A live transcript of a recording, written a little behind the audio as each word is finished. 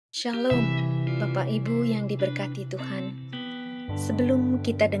Shalom, Bapak Ibu yang diberkati Tuhan. Sebelum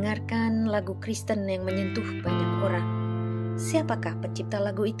kita dengarkan lagu Kristen yang menyentuh banyak orang, siapakah pencipta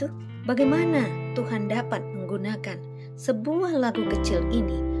lagu itu? Bagaimana Tuhan dapat menggunakan sebuah lagu kecil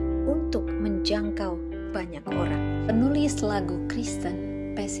ini untuk menjangkau banyak orang? Penulis lagu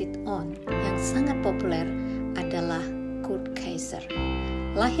Kristen Pass It On yang sangat populer adalah Kaiser.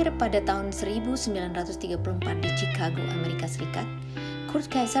 Lahir pada tahun 1934 di Chicago, Amerika Serikat,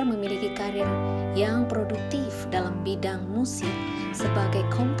 Kaiser memiliki karir yang produktif dalam bidang musik sebagai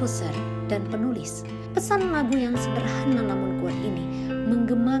komposer dan penulis. Pesan lagu yang sederhana namun kuat ini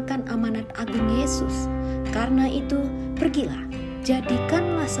menggemakan amanat agung Yesus. Karena itu, pergilah,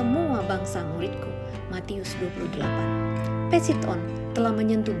 jadikanlah semua bangsa muridku. Matius 28. Pass It On telah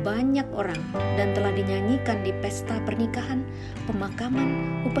menyentuh banyak orang dan telah dinyanyikan di pesta pernikahan,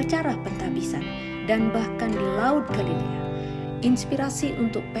 pemakaman, upacara pentabisan, dan bahkan di Laut Galilea. Inspirasi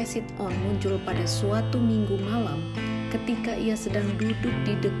untuk Pass It On muncul pada suatu minggu malam ketika ia sedang duduk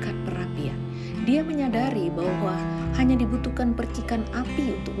di dekat perapian. Dia menyadari bahwa hanya dibutuhkan percikan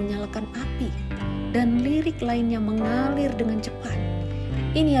api untuk menyalakan api, dan lirik lainnya mengalir dengan cepat.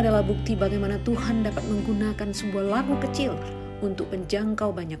 Ini adalah bukti bagaimana Tuhan dapat menggunakan sebuah lagu kecil untuk menjangkau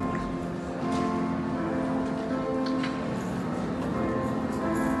banyak orang.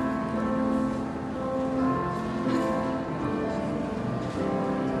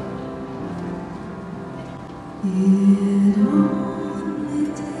 It only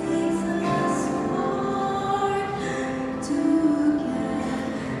takes a spark to get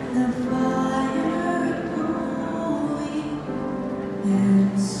the fire going,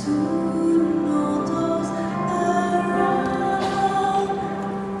 and soon all those around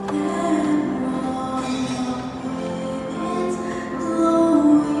can run up with its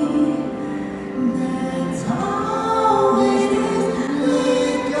glowing. That's how it is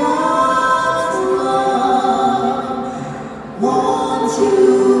with God's love. Won't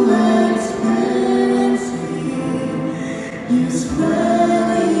you experience it? You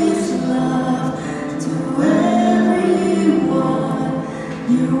spread His love to everyone.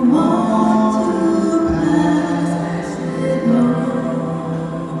 You want to pass it on.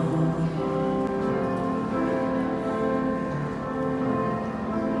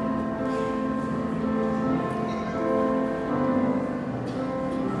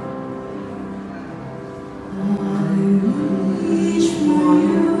 I wish for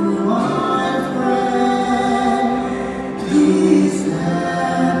you, my friend, peace,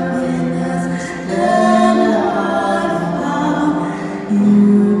 happiness that I found.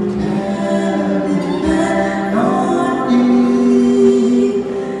 You can depend on me.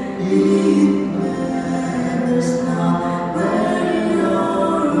 It matters not where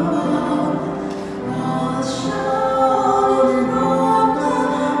you're bound. I'll shout it from the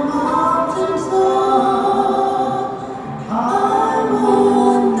mountains up. I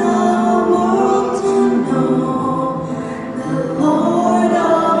want the world to know the Lord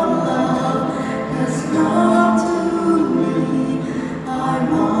of love has come to me. I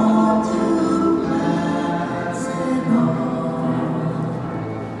want to pass it on.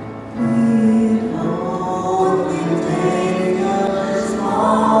 It only takes a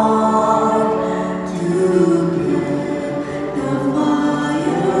spark to get the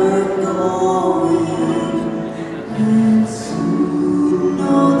fire going, and soon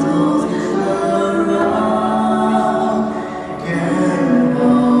all those around can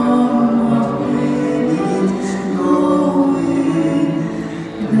run up with its glowing.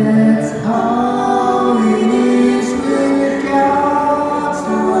 That's how it is with God's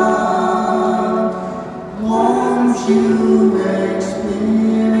love. Won't you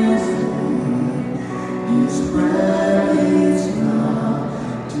experience it? You spread His love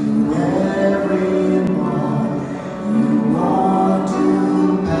to everyone. You want to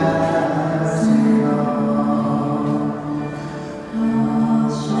pass it on.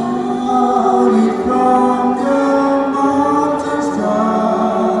 I'll shout it from the mountains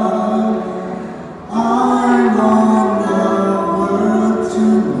top. I want the world to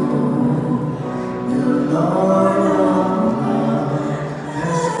know the Lord of love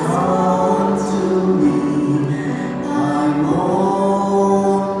has come to me. I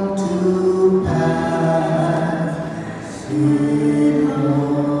want to pass it on.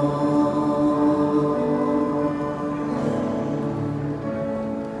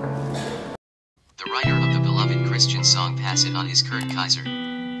 The writer of the beloved Christian song Pass It On is Kaiser.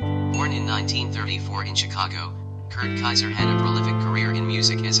 Born in 1934 in Chicago, Kaiser had a prolific career in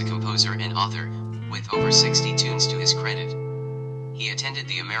music as a composer and author, with over 60 tunes to his credit. He attended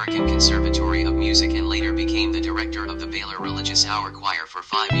the American Conservatory of Music and later became the director of the Baylor Religious Hour Choir for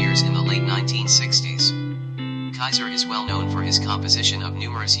 5 years in the late 1960s. Kaiser is well known for his composition of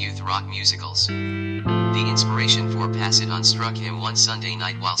numerous youth rock musicals. The inspiration for Pass It On struck him one Sunday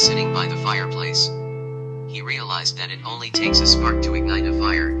night while sitting by the fireplace. He realized that it only takes a spark to ignite a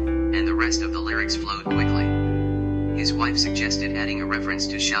fire, and the rest of the lyrics flowed quickly. His wife suggested adding a reference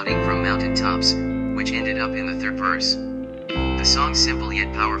to shouting from mountaintops, which ended up in the third verse. The song's simple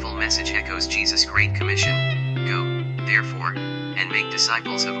yet powerful message echoes Jesus' Great Commission, "Go, therefore, and make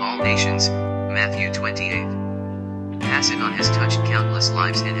disciples of all nations," Matthew 28. Pass It On has touched countless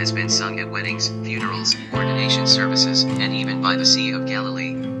lives and has been sung at weddings, funerals, ordination services, and even by the Sea of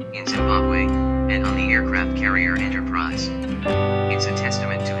Galilee, in Zimbabwe, and on the aircraft carrier Enterprise. It's a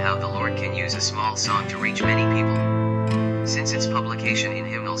testament to how the Lord can use a small song to reach many people. Since its publication in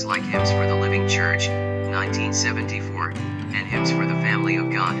hymnals like Hymns for the Living Church, 1974, and Hymns for the Family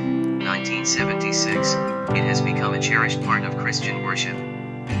of God, 1976, it has become a cherished part of Christian worship.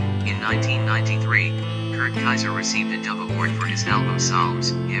 In 1993, Kurt Kaiser received a Dove Award for his album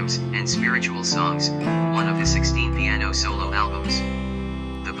Psalms, Hymns, and Spiritual Songs, one of his 16 piano solo albums.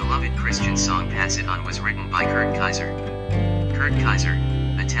 The beloved Christian song Pass It On was written by Kurt Kaiser. Kurt Kaiser,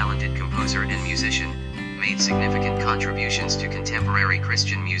 a talented composer and musician, made significant contributions to contemporary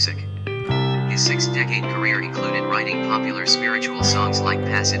Christian music. His 6-decade career included writing popular spiritual songs like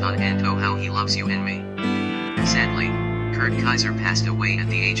Pass It On and Oh How He Loves You and Me. Sadly, Kurt Kaiser passed away at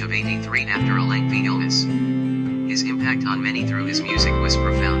the age of 83 after a lengthy illness. His impact on many through his music was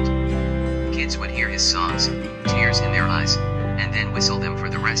profound. Kids would hear his songs, tears in their eyes, and then whistle them for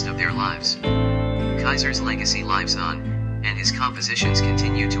the rest of their lives. Kaiser's legacy lives on, and his compositions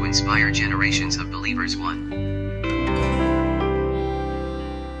continue to inspire generations of believers. 1.